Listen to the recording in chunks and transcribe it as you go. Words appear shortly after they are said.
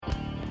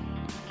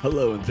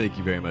Hello, and thank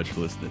you very much for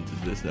listening to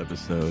this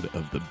episode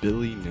of the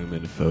Billy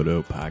Newman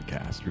Photo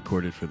Podcast,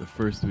 recorded for the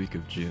first week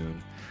of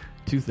June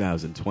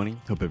 2020.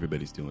 Hope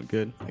everybody's doing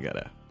good. I got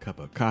a cup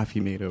of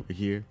coffee made over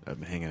here. I've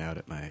been hanging out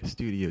at my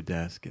studio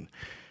desk and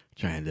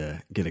trying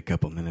to get a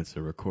couple minutes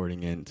of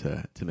recording in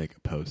to make a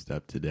post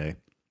up today.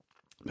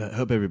 But I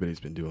hope everybody's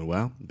been doing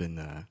well.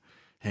 Been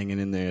hanging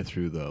in there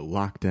through the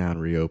lockdown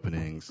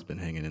reopenings. Been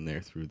hanging in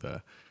there through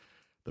the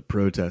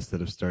protests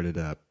that have started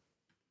up.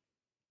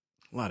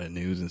 A lot of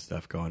news and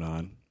stuff going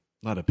on.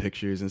 A lot of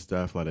pictures and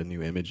stuff. A lot of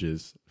new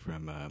images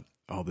from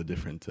all the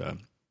different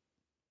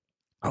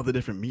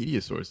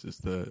media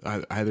sources.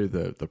 Either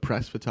the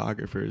press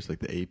photographers, like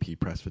the AP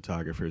press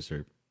photographers,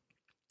 or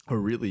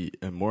really,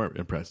 and more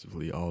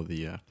impressively, all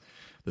the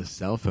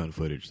cell phone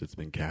footage that's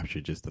been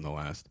captured just in the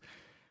last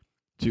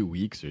 2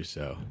 weeks or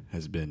so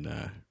has been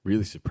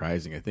really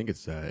surprising. I think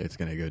it's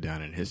going to go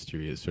down in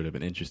history as sort of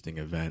an interesting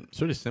event,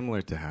 sort of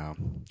similar to how,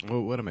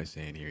 well, what am I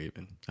saying here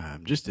even?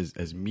 Just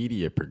as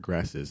media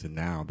progresses and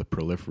now the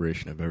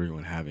proliferation of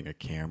everyone having a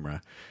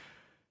camera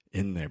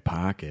in their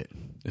pocket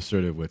is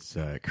sort of what's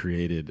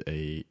created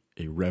a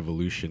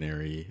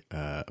revolutionary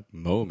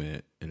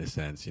moment, in a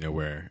sense,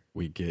 where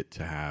we get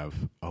to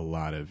have a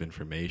lot of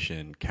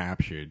information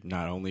captured,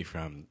 not only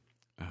from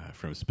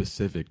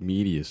specific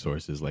media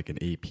sources like an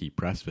AP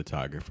press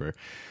photographer,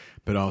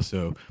 but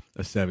also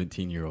a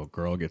 17-year-old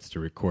girl gets to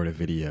record a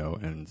video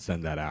and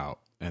send that out.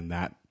 And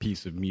that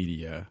piece of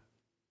media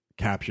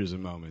captures a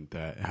moment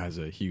that has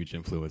a huge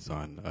influence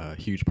on a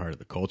huge part of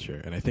the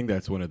culture. And I think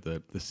that's one of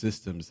the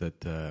systems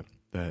that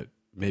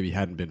maybe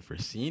hadn't been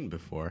foreseen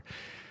before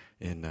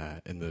in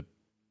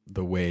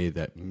the way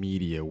that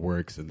media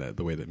works and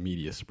the way that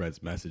media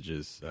spreads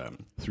messages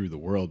through the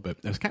world. But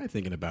I was kind of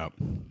thinking about,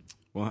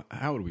 well,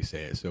 how would we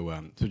say it?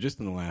 So just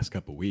in the last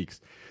couple of weeks,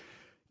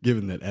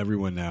 given that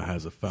everyone now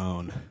has a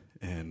phone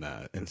and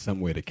some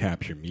way to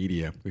capture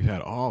media, we've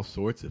had all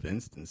sorts of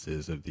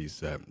instances of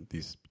these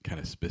kind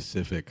of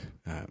specific,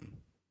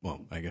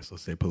 well, I guess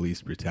let's say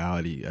police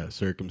brutality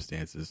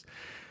circumstances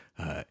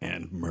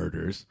and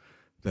murders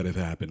that have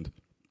happened,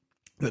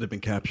 that have been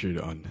captured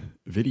on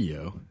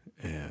video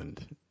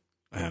and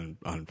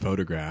on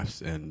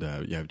photographs, and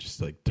you have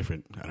just like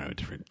different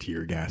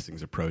tear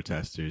gassings of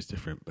protesters,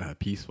 different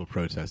peaceful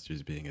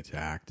protesters being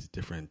attacked,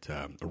 different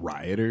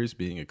rioters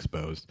being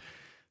exposed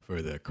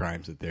for the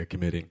crimes that they're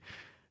committing.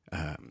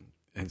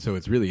 And so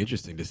it's really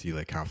interesting to see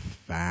like how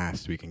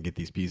fast we can get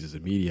these pieces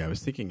of media. I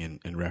was thinking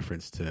in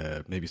reference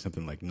to maybe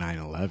something like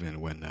 9/11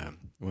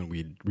 when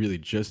we really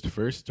just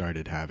first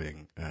started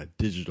having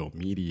digital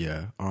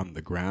media on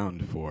the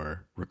ground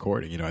for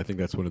recording. I think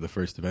that's one of the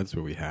first events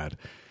where we had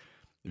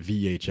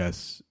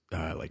VHS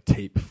like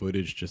tape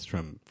footage just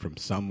from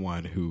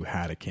someone who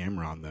had a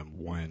camera on them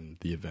when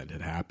the event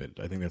had happened.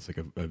 I think that's like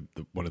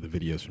one of the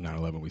videos from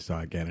 9/11 we saw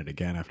again and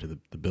again after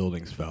the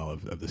buildings fell,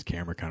 of this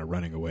camera kind of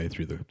running away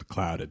through the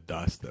cloud of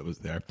dust that was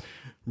there.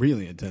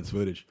 Really intense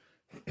footage.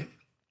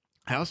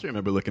 I also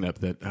remember looking up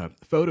that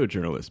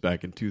photojournalists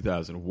back in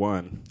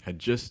 2001 had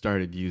just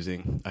started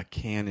using a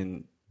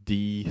Canon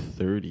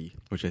D30,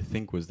 which I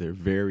think was their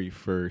very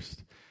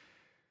first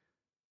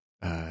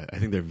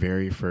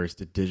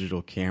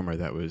digital camera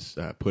that was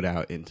put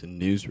out into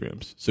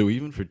newsrooms. So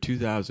even for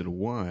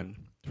 2001,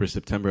 for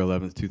September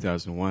 11th,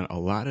 2001, a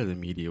lot of the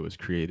media was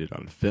created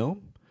on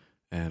film,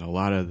 and a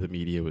lot of the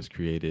media was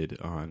created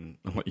on,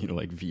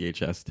 like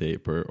VHS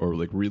tape or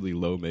like really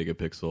low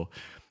megapixel,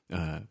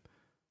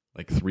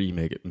 like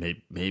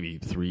maybe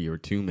 3 or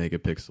 2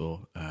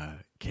 megapixel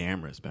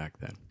cameras back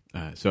then.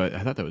 So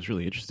I thought that was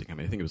really interesting. I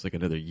mean, I think it was like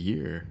another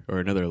year or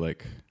another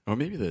I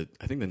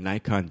think the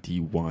Nikon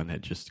D1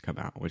 had just come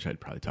out, which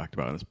I'd probably talked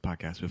about on this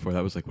podcast before.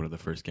 That was like one of the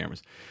first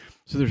cameras.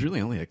 So there's really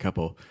only a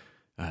couple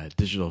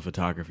digital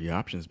photography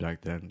options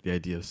back then. The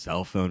idea of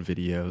cell phone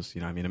videos,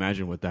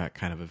 imagine what that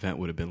kind of event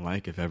would have been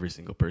like if every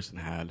single person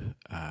had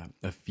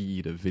a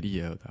feed of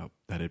video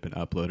that had been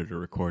uploaded or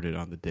recorded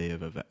on the day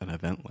of an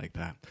event like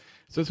that.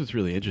 So that's what's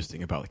really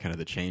interesting about kind of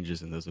the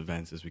changes in those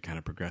events as we kind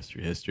of progress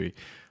through history.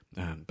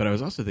 But I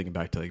was also thinking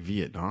back to like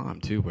Vietnam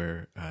too,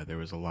 where there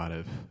was a lot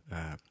of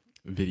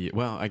video.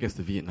 Well, I guess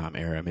the Vietnam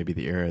era, maybe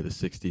the era of the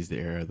 60s, the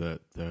era of the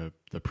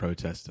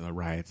protests and the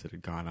riots that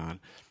had gone on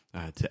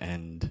to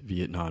end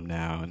Vietnam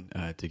now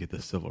and to get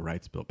the civil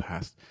rights bill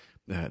passed.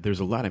 There's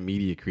a lot of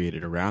media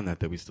created around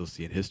that we still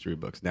see in history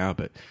books now,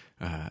 but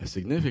a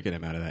significant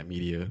amount of that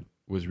media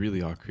was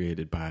really all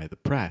created by the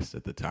press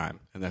at the time.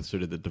 And that's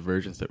sort of the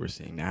divergence that we're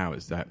seeing now,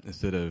 is that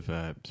instead of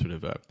an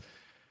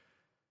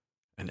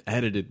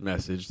edited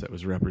message that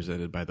was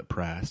represented by the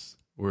press,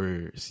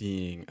 we're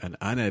seeing an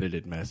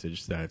unedited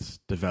message that's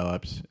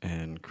developed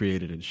and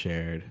created and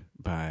shared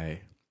by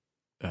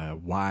a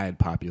wide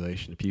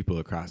population of people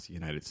across the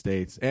United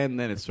States. And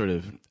then it's sort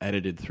of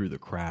edited through the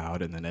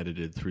crowd and then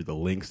edited through the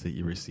links that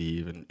you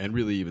receive. And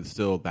really, even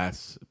still,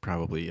 that's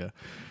probably a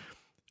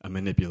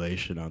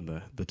manipulation on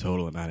the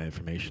total amount of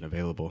information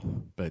available.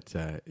 But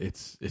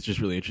it's just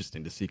really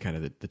interesting to see kind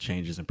of the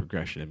changes in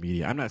progression in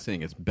media. I'm not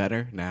saying it's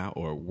better now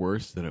or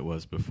worse than it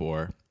was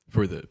before,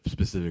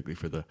 specifically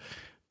for the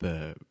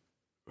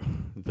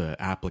the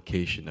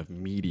application of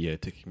media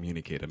to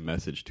communicate a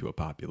message to a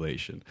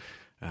population.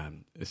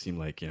 It seemed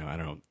like, I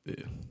don't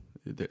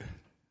know,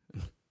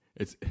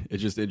 it's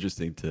just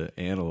interesting to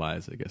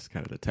analyze, I guess,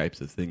 kind of the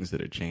types of things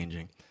that are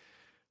changing.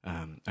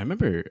 I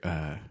remember,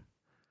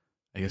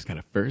 I guess, kind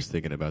of first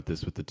thinking about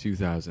this with the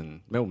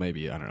 2000. Well,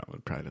 maybe I don't know,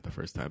 probably not the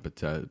first time,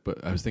 but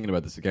I was thinking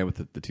about this again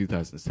with the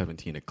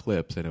 2017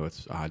 eclipse. I know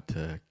it's odd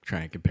to try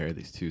and compare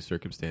these two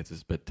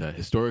circumstances, but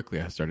historically,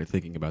 I started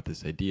thinking about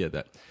this idea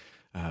that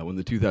when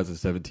the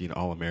 2017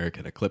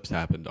 All-American eclipse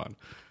happened on,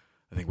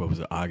 I think, what was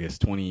it,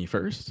 August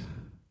 21st,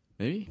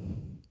 maybe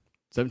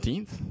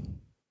 17th,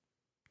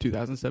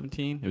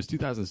 2017. It was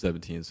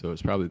 2017, so it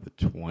was probably the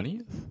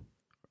 20th.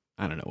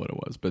 I don't know what it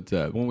was, but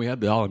when we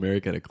had the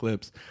All-American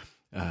eclipse,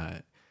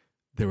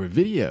 there were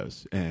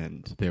videos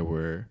and there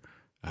were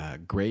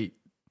great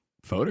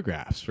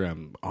photographs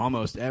from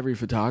almost every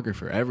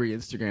photographer, every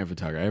Instagram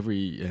photographer,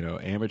 every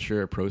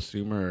amateur,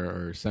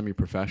 prosumer, or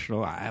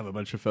semi-professional. I have a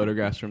bunch of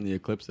photographs from the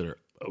eclipse that are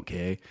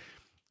okay,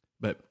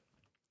 but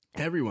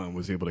everyone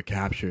was able to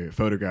capture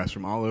photographs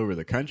from all over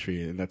the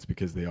country, and that's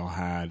because they all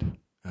had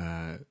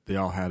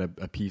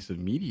a piece of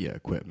media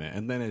equipment.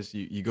 And then as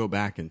you go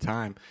back in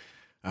time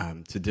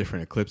to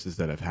different eclipses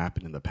that have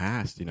happened in the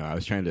past, I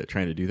was trying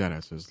to do that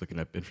as I was looking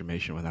up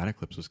information when that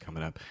eclipse was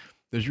coming up.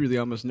 There's really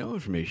almost no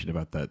information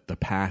about the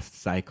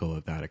past cycle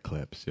of that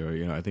eclipse. Or,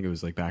 I think it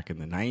was like back in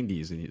the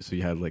 90s, and so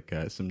you had like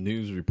some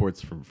news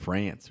reports from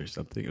France or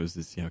something. It was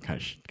this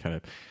kind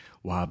of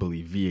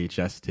wobbly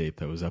VHS tape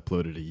that was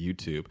uploaded to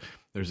YouTube.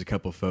 There's a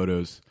couple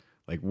photos,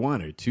 like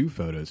one or two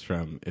photos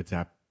from its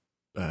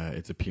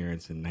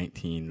appearance in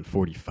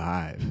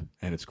 1945,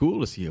 and it's cool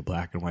to see a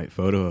black and white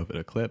photo of an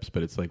eclipse,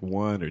 but it's like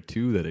one or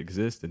two that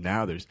exist, and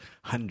now there's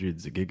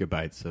hundreds of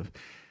gigabytes of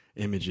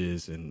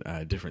images and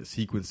different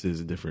sequences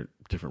and different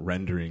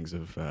renderings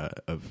of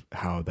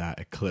how that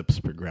eclipse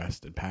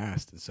progressed and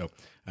passed. And so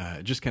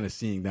just kind of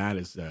seeing that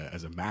as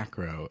a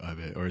macro of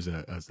it, or as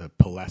a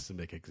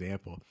polysemic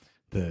example,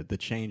 the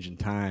change in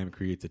time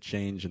creates a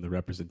change in the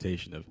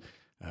representation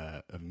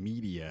of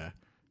media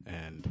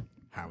and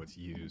how it's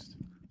used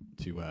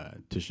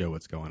to show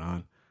what's going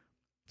on.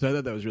 So I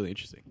thought that was really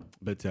interesting.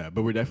 But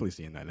we're definitely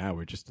seeing that now.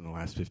 We're just in the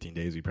last 15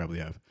 days, we probably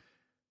have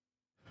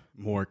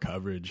more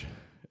coverage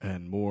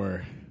and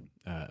more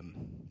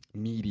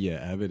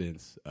media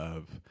evidence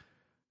of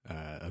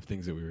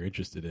things that we were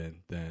interested in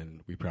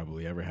than we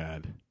probably ever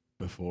had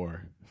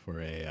before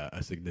for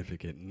a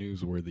significant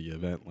newsworthy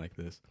event like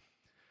this.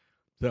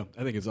 So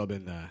I think it's all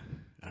been,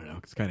 I don't know,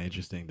 it's kind of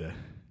interesting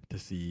to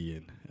see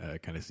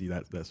and kind of see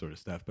that sort of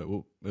stuff. But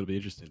it'll be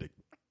interesting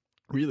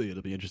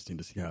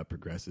to see how it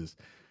progresses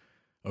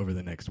over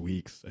the next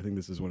weeks. I think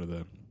this is one of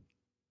the,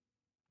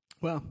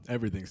 well,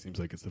 everything seems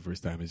like it's the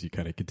first time as you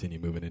kind of continue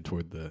moving in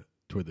toward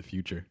the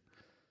future.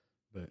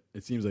 But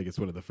it seems like it's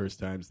one of the first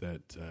times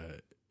that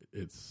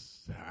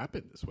it's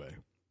happened this way.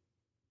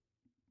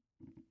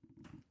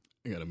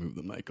 I got to move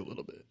the mic a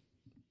little bit.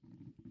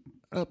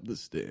 Up the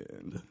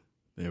stand.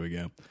 There we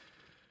go.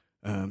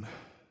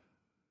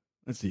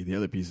 Let's see, the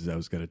other pieces I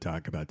was going to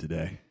talk about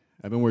today.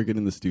 I've been working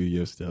in the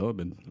studio still. I've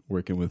been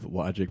working with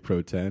Logic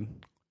Pro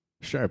 10.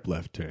 Sharp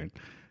left turn.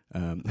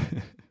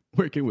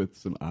 Working with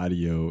some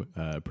audio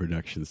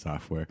production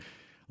software.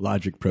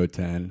 Logic Pro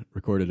 10.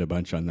 Recorded a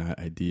bunch on that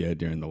idea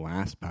during the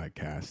last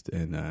podcast.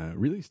 And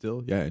really still,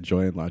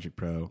 enjoying Logic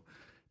Pro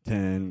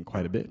 10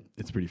 quite a bit.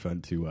 It's pretty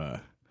fun to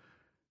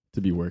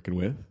be working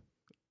with.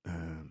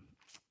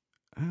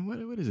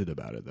 What is it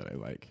about it that I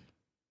like?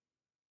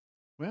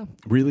 Well,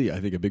 really, I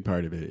think a big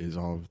part of it is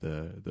all of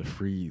the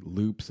free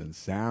loops and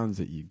sounds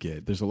that you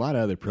get. There's a lot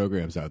of other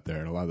programs out there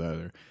and a lot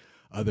of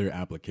other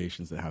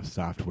applications that have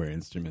software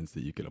instruments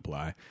that you can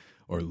apply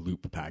or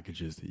loop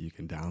packages that you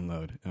can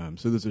download.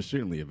 So those are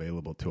certainly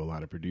available to a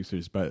lot of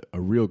producers, but a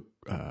real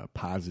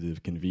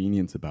positive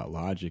convenience about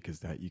Logic is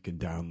that you can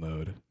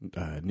download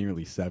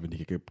nearly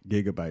 70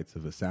 gigabytes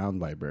of a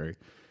sound library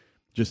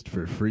just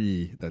for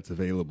free that's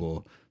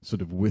available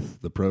sort of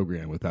with the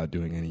program without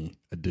doing any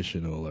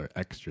additional or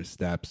extra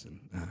steps. And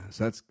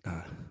so that's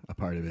a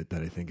part of it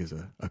that I think is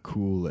a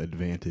cool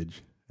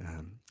advantage.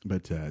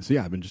 So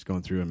I've been just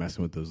going through and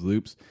messing with those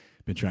loops.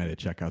 Been trying to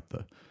check out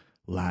the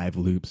Live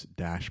Loops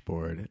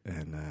dashboard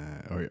and,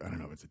 or I don't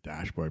know if it's a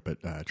dashboard, but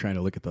trying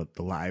to look at the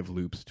Live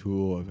Loops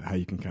tool of how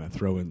you can kind of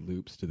throw in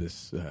loops to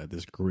this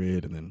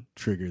grid and then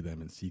trigger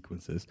them in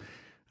sequences.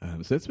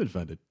 So it's been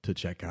fun to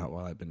check out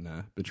while I've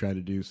been trying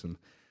to do some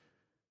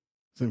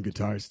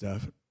guitar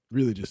stuff.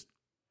 Really just,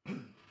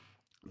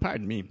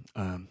 pardon me,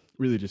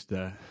 really just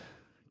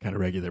kind of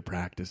regular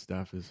practice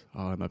stuff is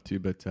all I'm up to.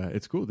 But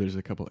it's cool. There's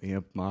a couple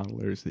amp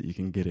modelers that you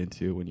can get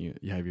into when you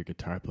have your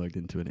guitar plugged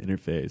into an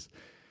interface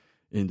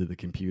into the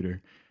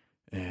computer.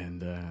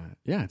 And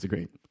it's a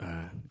great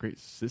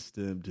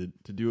system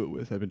to do it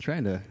with. I've been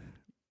trying to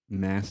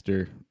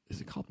master.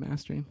 Is it called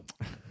mastering?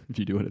 If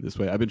you're doing it this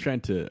way, I've been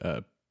trying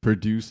to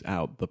produce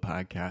out the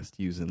podcast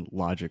using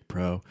Logic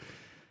Pro.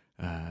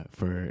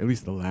 for at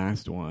least the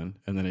last one,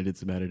 and then I did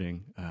some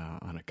editing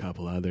on a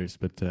couple others.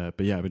 But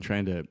yeah, I've been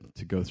trying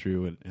to go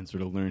through and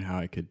sort of learn how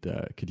I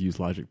could use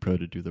Logic Pro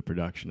to do the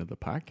production of the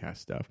podcast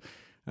stuff,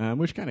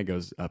 which kind of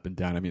goes up and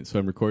down. I mean, so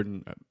I'm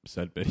recording. I've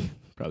said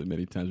probably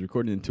many times,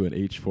 recording into an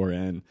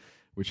H4n,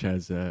 which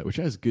has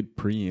good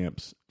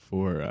preamps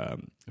for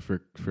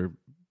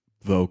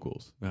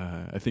vocals.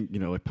 I think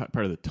like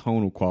part of the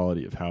tonal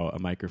quality of how a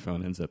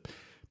microphone ends up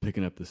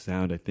picking up the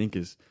sound, I think,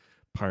 is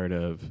part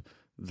of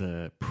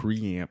the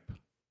preamp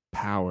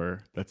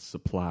power that's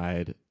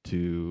supplied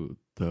to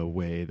the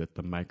way that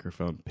the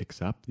microphone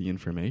picks up the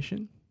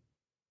information.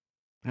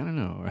 I don't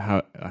know, or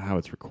how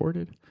it's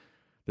recorded.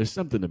 There's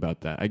something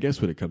about that. I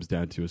guess what it comes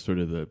down to is sort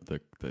of the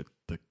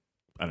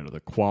I don't know, the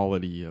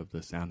quality of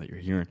the sound that you're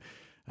hearing.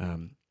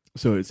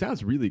 So it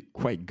sounds really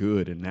quite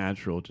good and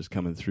natural just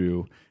coming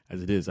through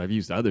as it is. I've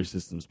used other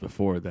systems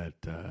before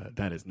that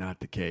that is not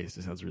the case.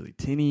 It sounds really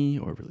tinny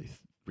or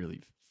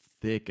really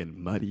thick and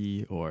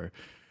muddy, or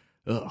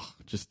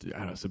just I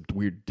don't know, some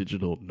weird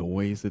digital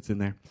noise that's in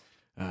there.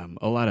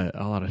 A lot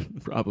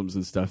of problems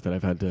and stuff that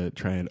I've had to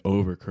try and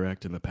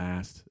overcorrect in the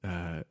past.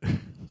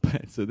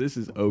 But so this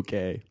is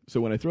okay. So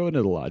when I throw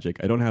into the Logic,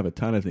 I don't have a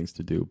ton of things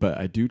to do, but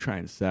I do try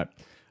and set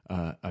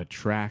a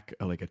track,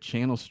 like a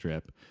channel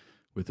strip,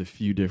 with a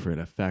few different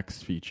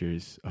effects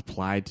features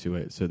applied to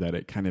it so that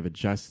it kind of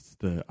adjusts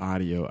the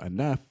audio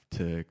enough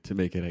to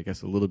make it, I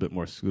guess, a little bit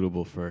more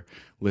suitable for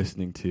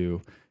listening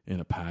to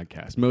in a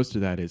podcast. Most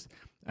of that is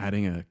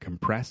adding a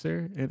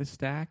compressor in a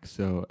stack.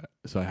 So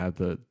I have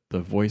the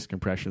voice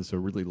compression, so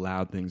really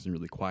loud things and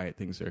really quiet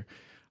things are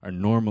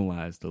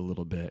normalized a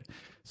little bit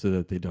so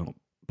that they don't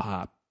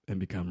pop and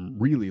become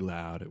really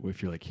loud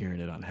if you're like hearing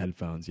it on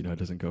headphones. You know, it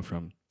doesn't go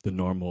from the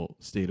normal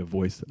state of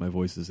voice that my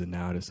voice is in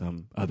now to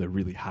some other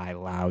really high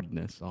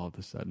loudness all of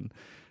a sudden.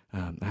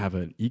 I have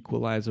an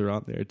equalizer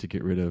on there to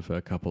get rid of a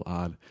couple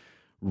odd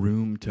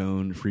room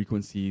tone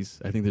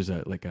frequencies. I think there's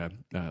a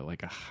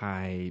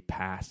high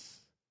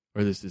pass,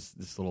 or there's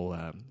this little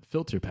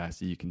filter pass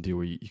that you can do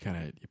where you kind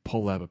of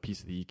pull up a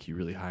piece of the EQ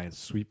really high and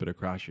sweep it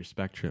across your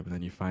spectrum, and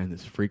then you find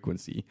this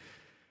frequency.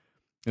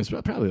 There's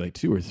probably like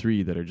 2 or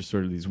 3 that are just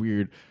sort of these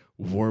weird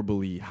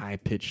warbly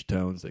high-pitched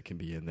tones that can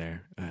be in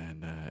there,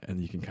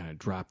 and you can kind of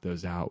drop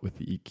those out with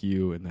the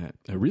EQ, and that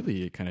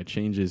really it kind of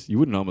changes. You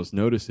wouldn't almost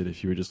notice it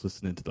if you were just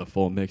listening to the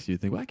full mix.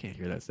 You'd think, well, I can't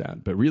hear that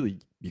sound, but really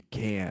you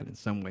can in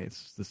some way.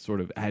 It's this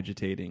sort of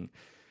agitating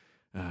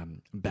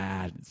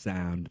bad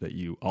sound that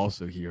you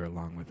also hear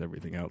along with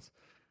everything else.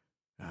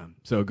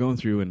 So going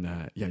through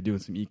and doing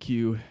some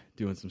EQ,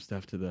 doing some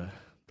stuff to the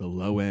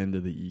low end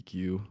of the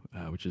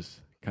EQ, which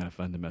is kind of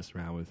fun to mess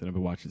around with. And I've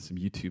been watching some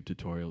YouTube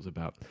tutorials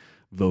about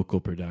vocal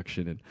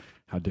production and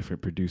how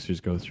different producers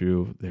go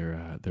through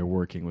their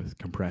working with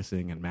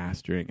compressing and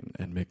mastering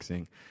and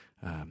mixing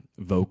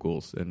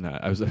vocals. And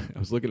I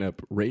was looking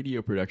up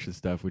radio production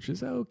stuff, which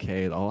is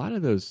okay. A lot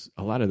of those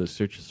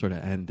searches sort of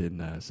end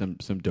in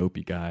some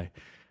dopey guy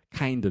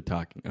kind of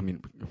talking. I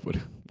mean, what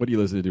are you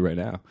listening to right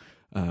now?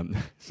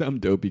 Some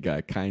dopey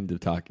guy kind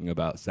of talking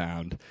about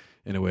sound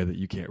in a way that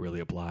you can't really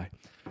apply.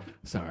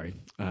 Sorry.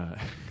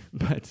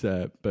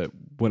 But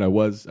when I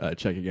was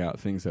checking out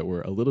things that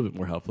were a little bit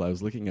more helpful, I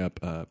was looking up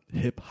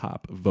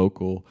hip-hop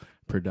vocal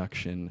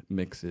production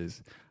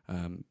mixes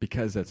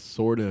because that's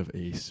sort of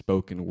a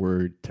spoken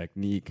word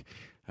technique.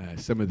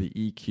 Some of the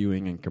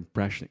EQing and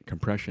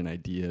compression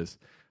ideas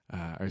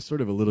are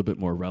sort of a little bit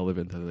more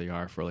relevant than they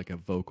are for like a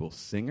vocal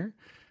singer.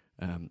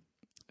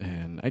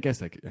 And I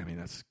guess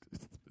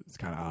it's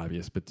kind of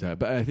obvious, but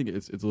I think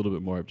it's a little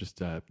bit more of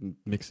just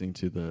mixing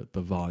to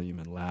the volume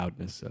and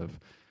loudness of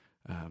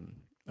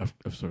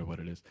sort of what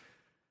it is.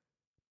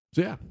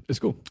 So yeah, it's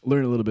cool.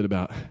 Learn a little bit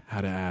about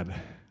how to add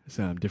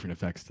some different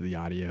effects to the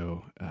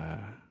audio.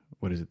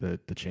 What is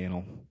it? The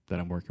channel that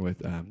I'm working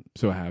with.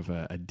 So I have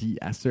a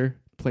de-esser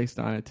placed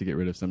on it to get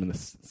rid of some of the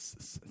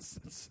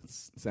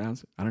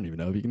sounds. I don't even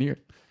know if you can hear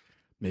it.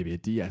 Maybe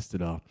it de-essed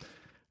it all.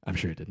 I'm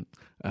sure it didn't.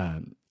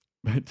 And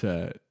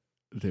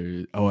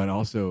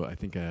also I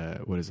think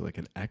what is it, like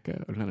an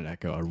echo, or not an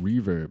echo, a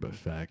reverb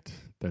effect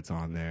that's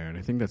on there, and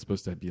I think that's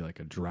supposed to be like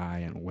a dry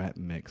and wet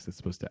mix that's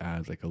supposed to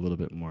add like a little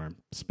bit more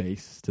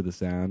space to the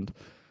sound.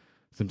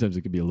 Sometimes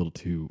it could be a little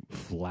too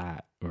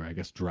flat, or I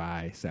guess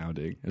dry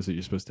sounding, and so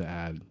you're supposed to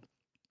add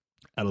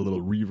a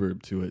little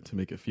reverb to it to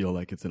make it feel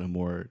like it's in a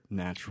more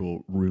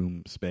natural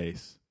room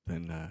space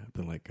than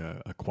like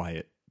a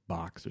quiet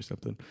box or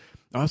something.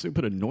 I also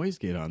put a noise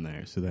gate on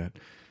there so that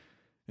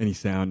any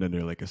sound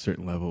under like a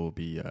certain level will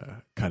be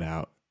cut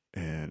out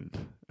and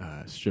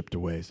stripped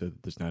away, so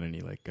that there's not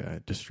any like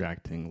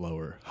distracting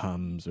lower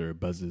hums or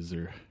buzzes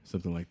or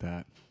something like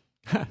that.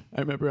 I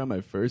remember on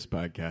my first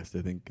podcast,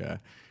 I think I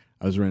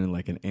was running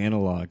like an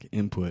analog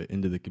input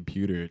into the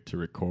computer to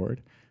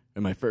record.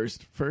 And my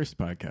first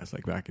podcast,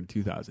 like back in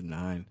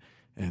 2009,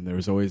 and there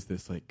was always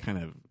this like kind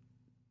of,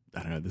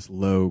 I don't know, this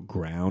low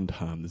ground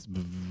hum, this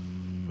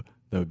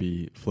that would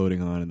be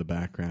floating on in the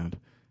background,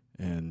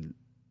 and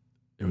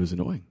it was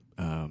annoying.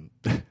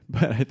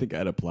 But I think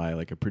I'd apply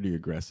like a pretty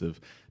aggressive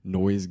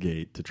noise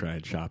gate to try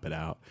and chop it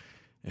out.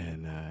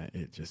 and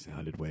it just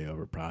sounded way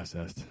over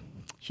processed.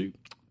 Shoot.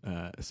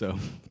 So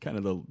kind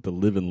of the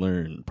live and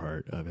learn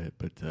part of it,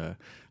 but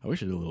I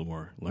wish I did a little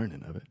more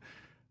learning of it.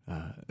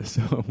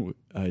 So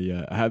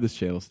I have this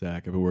channel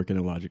stack. I've been working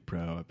in Logic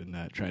Pro. I've been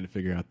trying to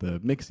figure out the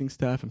mixing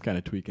stuff. I'm kind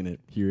of tweaking it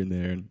here and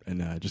there,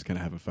 and just kind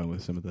of having fun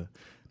with some of the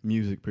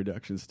music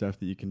production stuff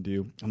that you can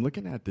do. I'm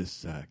looking at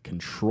this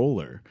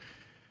controller.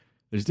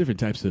 There's different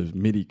types of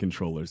MIDI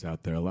controllers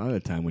out there. A lot of the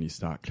time when you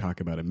talk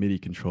about a MIDI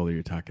controller,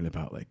 you're talking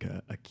about like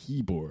a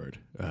keyboard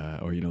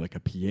or, like a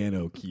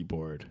piano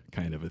keyboard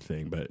kind of a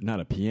thing, but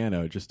not a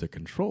piano, just a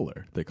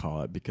controller, they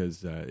call it,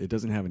 because it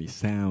doesn't have any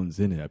sounds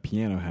in it. A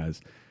piano has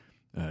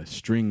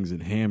strings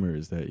and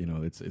hammers that,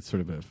 it's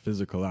sort of a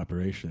physical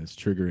operation that's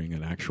triggering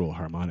an actual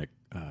harmonic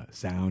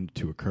sound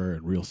to occur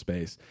in real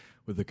space.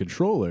 With a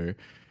controller,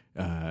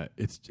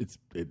 it's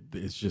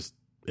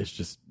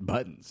just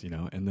buttons,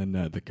 and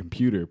then the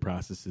computer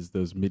processes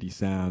those MIDI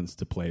sounds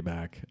to play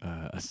back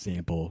a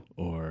sample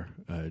or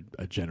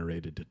a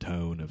generated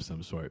tone of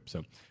some sort.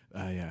 So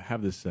I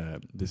have this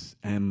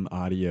M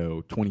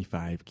Audio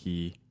 25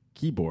 key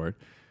keyboard,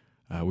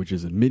 which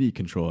is a MIDI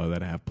controller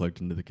that I have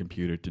plugged into the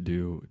computer to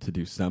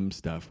do some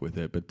stuff with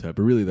it. But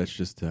really, that's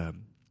just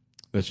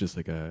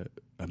like a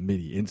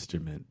MIDI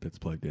instrument that's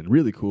plugged in.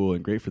 Really cool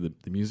and great for the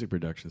music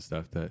production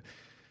stuff that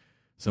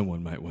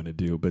someone might want to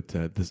do. But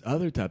this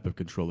other type of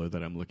controller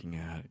that I'm looking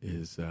at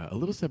is a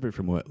little separate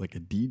from what like a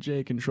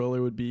DJ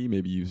controller would be.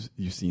 Maybe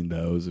you've seen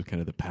those, of kind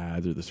of the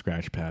pads or the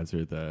scratch pads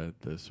or the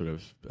sort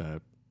of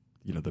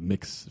the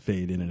mix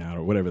fade in and out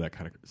or whatever that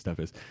kind of stuff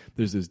is.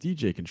 There's those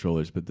DJ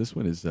controllers, but this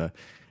one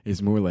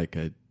is more like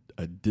a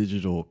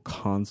digital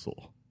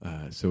console.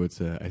 So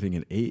it's I think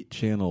an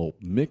 8-channel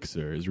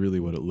mixer is really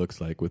what it looks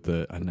like, with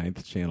a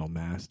 9th channel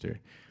master.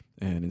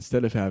 And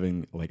instead of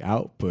having like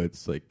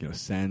outputs, like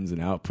sends and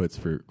outputs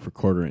for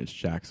 1/4-inch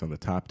jacks on the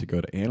top to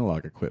go to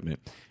analog equipment,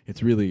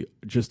 it's really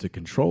just a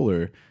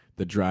controller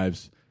that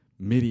drives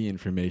MIDI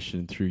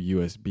information through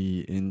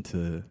USB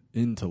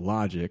into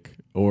Logic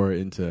or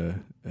into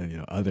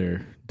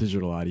other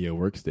digital audio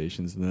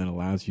workstations, and then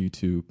allows you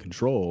to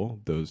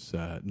control those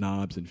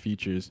knobs and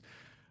features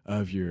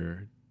of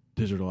your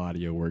digital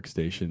audio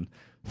workstation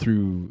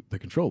through the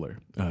controller.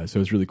 So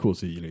it's really cool.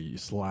 So you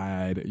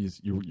slide,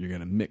 you're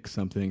going to mix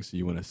something, so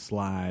you want to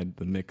slide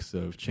the mix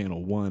of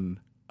channel 1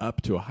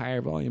 up to a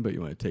higher volume, but you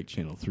want to take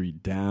channel 3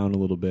 down a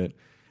little bit.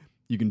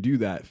 You can do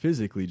that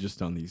physically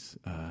just on these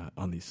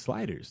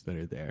sliders that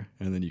are there,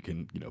 and then you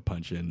can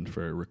punch in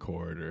for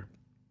record or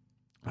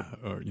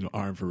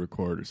arm for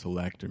record or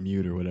select or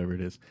mute or whatever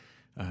it is.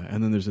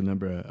 And then there's a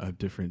number of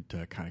different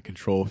kind of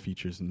control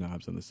features and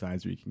knobs on the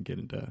sides where you can get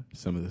into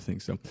some of the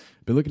things. So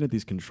I've been looking at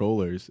these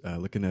controllers,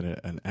 looking at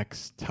an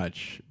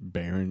X-Touch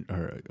Behringer,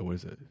 or what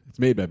is it? It's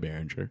made by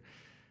Behringer,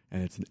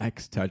 and it's an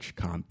X-Touch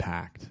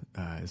Compact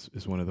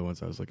is one of the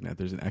ones I was looking at.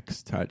 There's an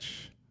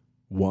X-Touch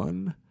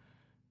 1,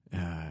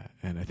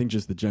 and I think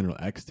just the general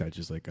X-Touch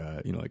is like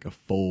a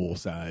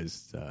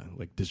full-sized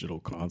like digital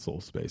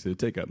console space. It would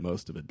take up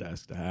most of a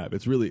desk to have.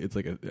 It's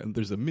like and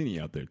there's a mini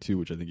out there too,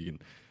 which I think you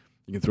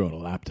can throw in a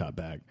laptop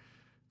bag.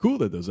 Cool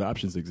that those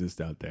options exist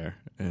out there,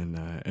 and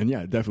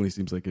yeah, it definitely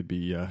seems like it'd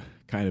be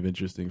kind of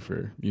interesting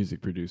for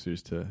music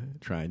producers to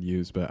try and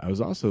use. But I was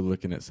also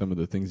looking at some of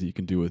the things that you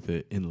can do with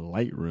it in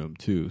Lightroom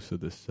too. So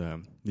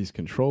these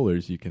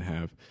controllers, you can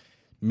have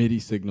MIDI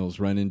signals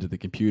run into the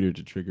computer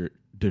to trigger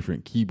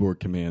different keyboard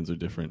commands or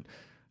different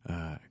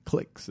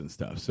clicks and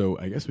stuff. So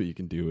I guess what you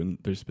can do, and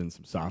there's been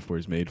some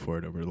softwares made for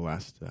it over the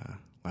last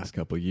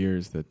couple of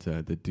years that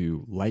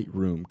do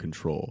Lightroom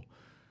control.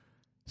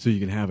 So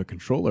you can have a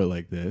controller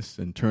like this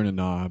and turn a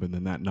knob, and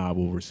then that knob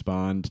will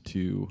respond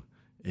to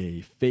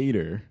a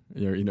fader,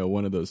 or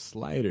one of those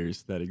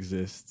sliders that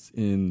exists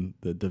in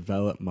the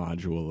develop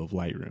module of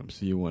Lightroom.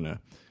 So you want to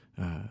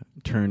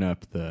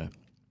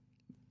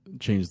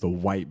change the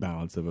white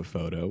balance of a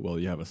photo. Well,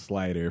 you have a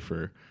slider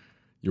for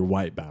your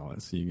white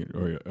balance, so you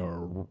can,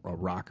 or a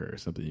rocker or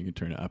something. You can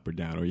turn it up or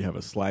down, or you have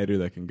a slider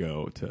that can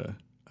go to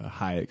a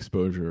high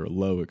exposure or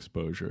low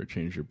exposure, or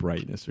change your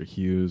brightness or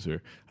hues,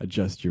 or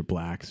adjust your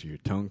blacks or your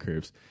tone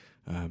curves.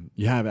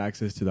 You have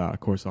access to that, of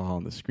course, all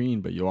on the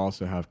screen, but you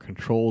also have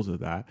controls of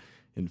that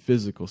in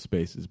physical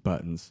spaces,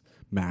 buttons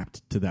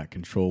mapped to that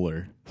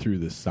controller through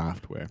this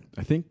software.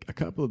 I think a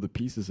couple of the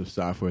pieces of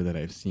software that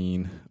I've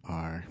seen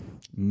are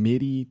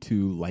MIDI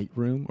to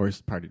Lightroom,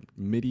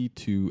 MIDI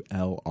to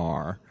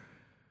LR,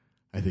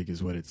 I think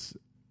is what it's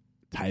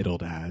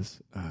titled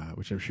as,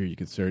 which I'm sure you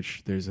could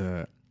search. There's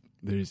a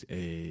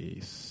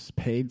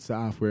paid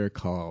software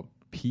called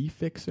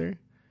pFixer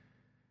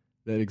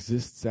that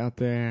exists out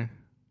there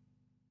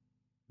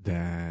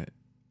that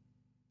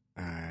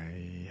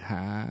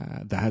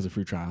has a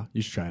free trial.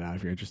 You should try it out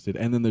if you're interested.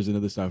 And then there's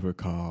another software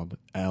called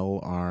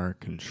LR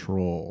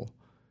Control,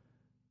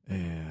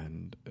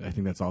 and I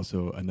think that's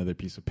also another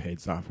piece of paid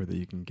software that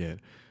you can get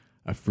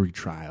a free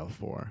trial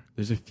for.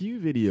 There's a few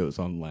videos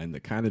online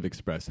that kind of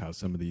express how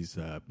some of these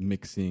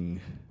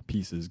mixing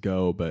pieces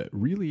go, but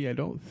really I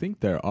don't think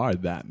there are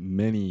that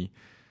many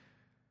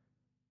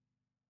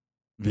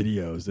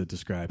videos that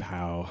describe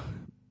how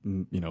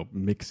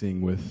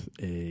mixing with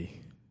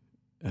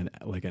an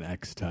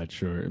X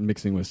Touch or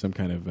mixing with some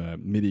kind of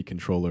MIDI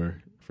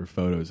controller for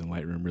photos in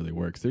Lightroom really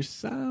works. There's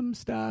some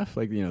stuff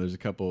like there's a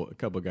couple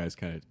guys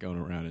kind of going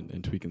around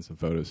and tweaking some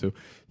photos, so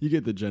you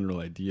get the general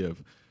idea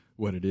of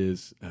what it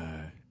is.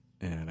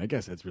 And I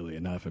guess that's really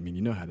enough. I mean,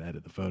 you know how to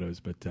edit the photos,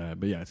 but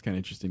yeah, it's kind of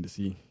interesting to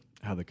see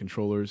how the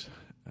controllers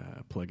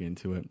plug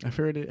into it. I've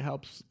heard it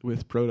helps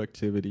with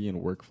productivity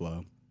and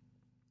workflow.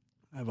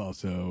 I've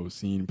also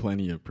seen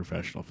plenty of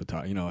professional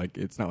photography. Like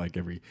it's not like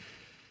every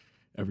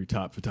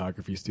top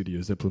photography studio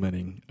is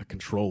implementing a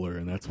controller,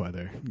 and that's why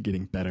they're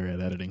getting better at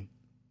editing.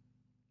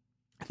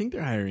 I think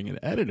they're hiring an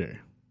editor.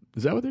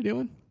 Is that what they're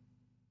doing?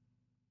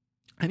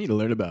 I need to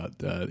learn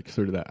about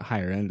sort of that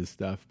higher end of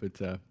stuff,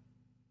 but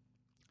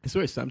I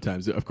swear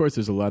sometimes, of course,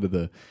 there's a lot of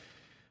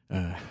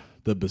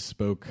the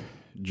bespoke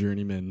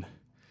journeyman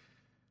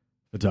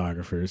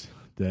photographers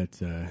that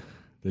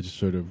just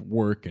sort of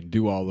work and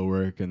do all the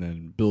work and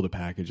then build a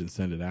package and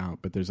send it out.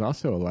 But there's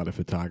also a lot of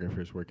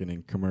photographers working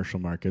in commercial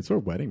markets or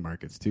wedding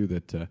markets too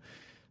that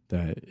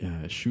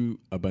shoot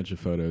a bunch of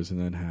photos and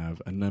then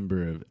have a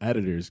number of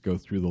editors go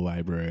through the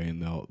library,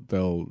 and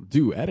they'll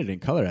do editing,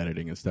 color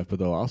editing and stuff, but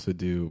they'll also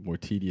do more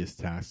tedious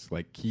tasks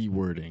like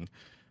keywording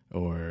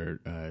or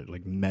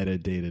like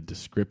metadata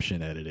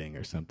description editing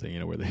or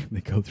something, where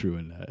they go through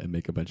and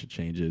make a bunch of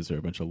changes or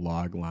a bunch of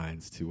log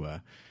lines to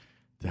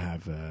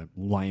have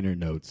liner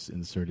notes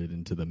inserted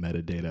into the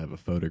metadata of a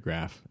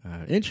photograph.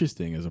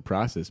 Interesting as a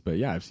process, but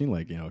yeah, I've seen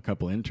a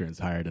couple interns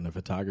hired in a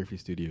photography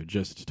studio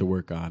just to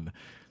work on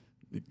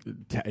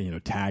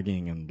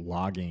tagging and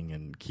logging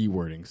and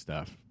keywording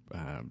stuff,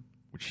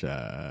 which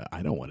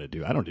I don't want to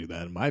do. I don't do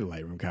that in my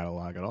Lightroom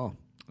catalog at all.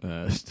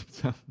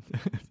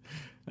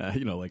 I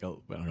don't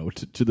know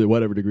to the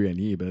whatever degree I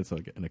need, but it's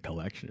like in a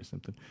collection or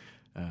something.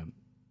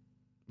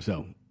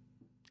 So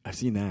I've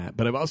seen that,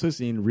 but I've also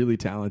seen really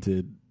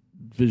talented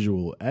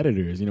visual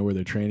editors, where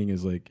their training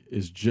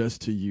is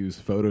just to use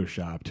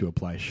Photoshop to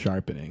apply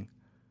sharpening.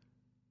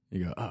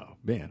 You go, oh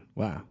man,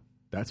 wow,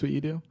 that's what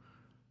you do?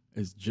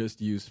 Is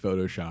just use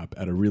Photoshop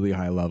at a really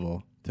high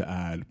level to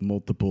add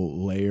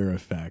multiple layer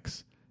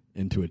effects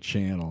into a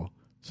channel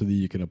so that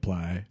you can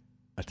apply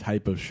a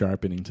type of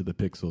sharpening to the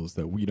pixels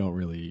that we don't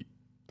really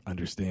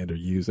understand or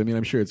use. I mean,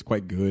 I'm sure it's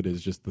quite good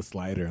as just the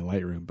slider in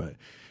Lightroom, but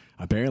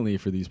apparently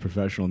for these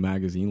professional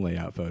magazine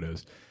layout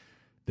photos,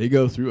 they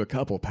go through a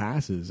couple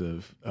passes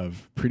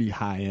of pretty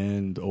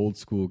high-end,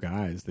 old-school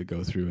guys that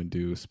go through and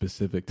do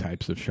specific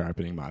types of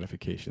sharpening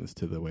modifications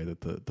to the way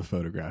that the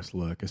photographs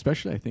look,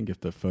 especially I think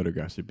if the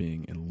photographs are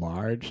being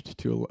enlarged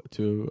to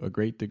a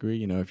great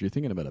degree. If you're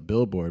thinking about a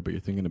billboard, but you're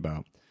thinking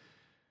about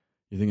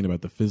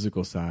the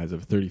physical size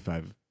of a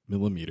 35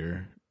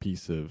 millimeter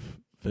piece of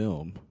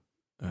film.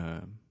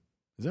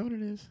 Is that what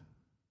it is?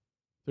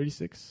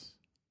 36?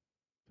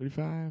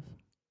 35?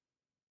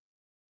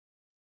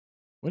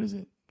 What is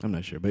it? I'm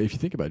not sure. But if you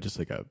think about just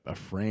like a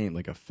frame,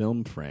 like a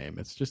film frame,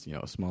 it's just,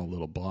 a small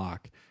little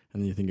block.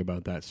 And then you think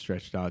about that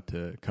stretched out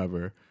to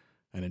cover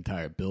an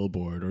entire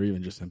billboard or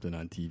even just something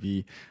on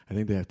TV. I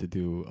think they have to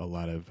do a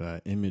lot of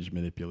image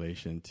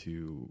manipulation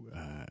to,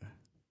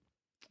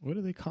 what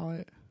do they call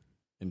it?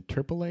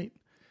 Interpolate?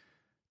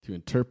 To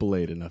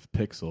interpolate enough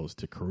pixels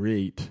to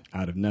create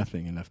out of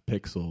nothing enough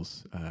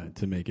pixels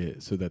to make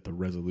it so that the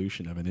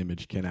resolution of an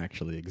image can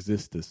actually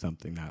exist as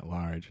something that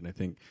large. And I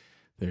think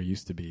there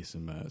used to be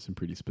some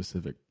pretty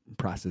specific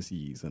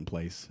processes in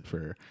place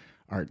for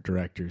art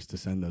directors to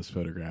send those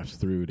photographs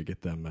through to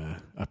get them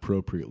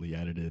appropriately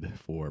edited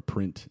for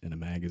print in a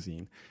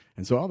magazine.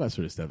 And so all that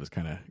sort of stuff has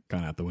kind of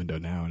gone out the window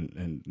now,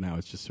 and now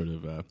it's just sort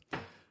of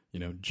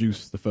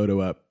juice the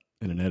photo up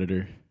in an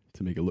editor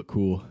to make it look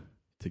cool,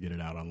 to get it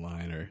out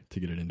online or to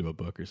get it into a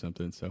book or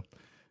something. So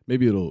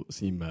maybe it'll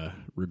seem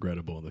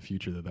regrettable in the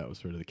future that was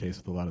sort of the case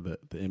with a lot of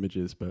the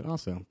images, but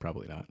also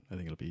probably not. I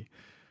think it'll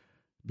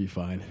be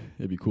fine.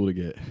 It'd be cool to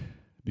get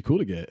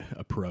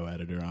a pro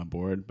editor on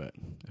board, but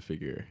I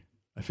figure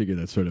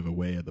that's sort of a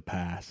way of the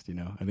past.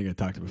 I think I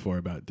talked before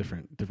about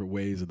different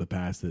ways of the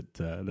past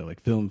that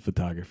like film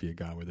photography had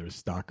gone, where there was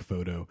stock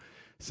photo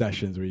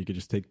sessions where you could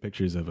just take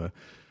pictures of a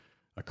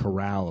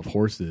corral of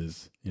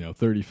horses.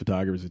 30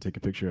 photographers would take a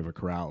picture of a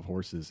corral of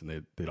horses,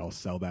 and they'd all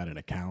sell that in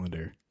a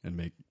calendar and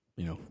make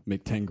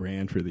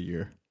 $10,000 for the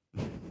year.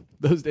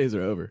 Those days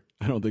are over.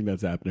 I don't think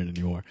that's happening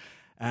anymore,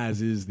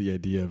 as is the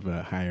idea of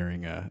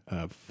hiring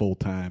a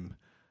full-time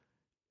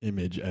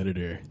image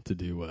editor to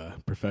do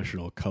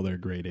professional color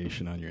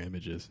gradation on your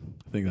images.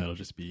 I think that'll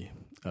just be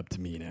up to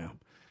me now.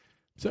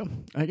 So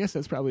I guess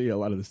that's probably a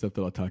lot of the stuff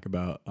that I'll talk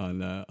about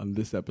on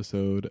this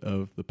episode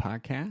of the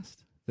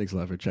podcast. Thanks a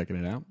lot for checking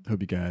it out. Hope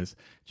you guys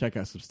check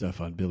out some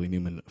stuff on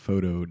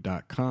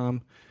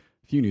BillyNewmanPhoto.com.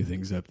 A few new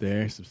things up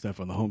there, some stuff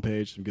on the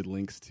homepage, some good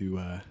links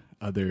to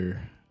other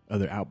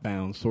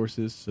outbound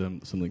sources, some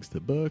links to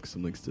books,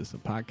 some links to some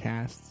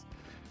podcasts,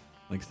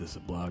 links to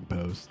some blog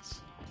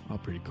posts. All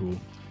pretty cool.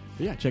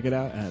 But yeah, check it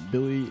out at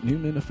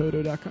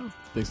BillyNewmanPhoto.com.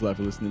 Thanks a lot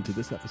for listening to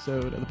this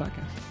episode of the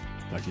podcast.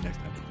 Talk to you next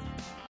time.